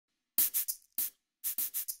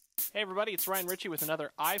Hey everybody, it's Ritchey with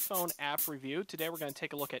another iPhone app review. Today we're going to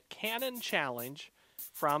take a look at Canon Challenge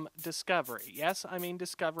from Discovery. Yes, I mean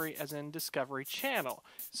Discovery as in Discovery Channel.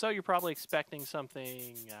 So you're probably expecting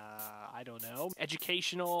something, I don't know,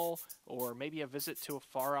 educational or maybe a visit to a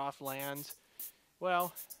far-off land.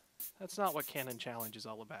 Well, that's not what Canon Challenge is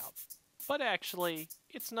all about. But actually,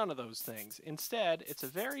 it's none of those things. Instead, it's a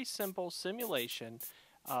very simple simulation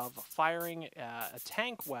of firing a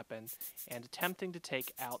tank weapon and attempting to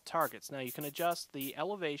take out targets. Now you can adjust the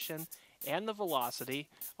elevation and the velocity,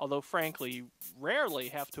 although frankly you rarely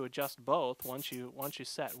have to adjust both once you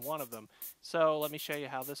set one of them. So let me show you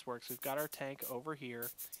how this works. We've got our tank over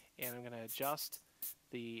here, and I'm going to adjust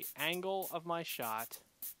the angle of my shot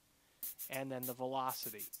and then the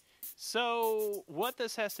velocity. So what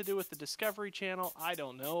this has to do with the Discovery Channel, I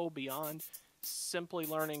don't know, beyond simply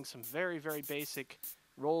learning some very, very basic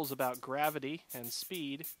rules about gravity and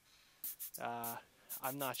speed.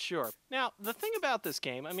 I'm not sure. Now, the thing about this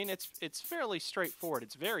game, I mean, it's fairly straightforward.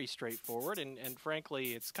 It's very straightforward, and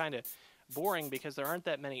frankly, it's kind of boring because there aren't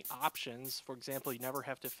that many options. For example, you never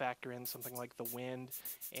have to factor in something like the wind,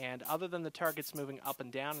 and other than the targets moving up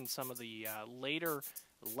and down in some of the later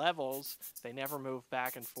levels, they never move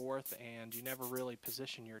back and forth, and you never really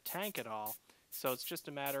position your tank at all. So it's just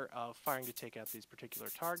a matter of firing to take out these particular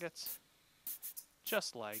targets,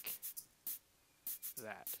 just like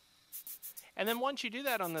that. And then once you do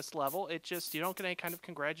that on this level, it just, you don't get any kind of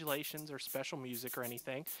congratulations or special music or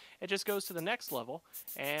anything. It just goes to the next level,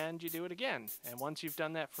 and you do it again. And once you've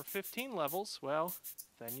done that for 15 levels, well,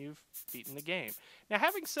 then you've beaten the game. Now,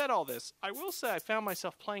 having said all this, I will say I found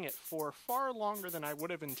myself playing it for far longer than I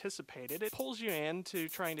would have anticipated. It pulls you into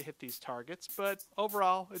trying to hit these targets, but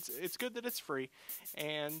overall, it's good that it's free,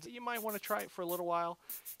 and you might want to try it for a little while,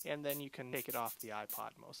 and then you can take it off the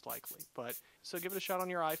iPod, most likely. But so give it a shot on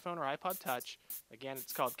your iPhone or iPod Touch. Again,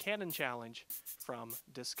 it's called Canon Challenge from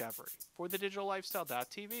Discovery. For thedigital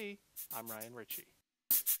lifestyle.tv, I'm Ryan Ritchey.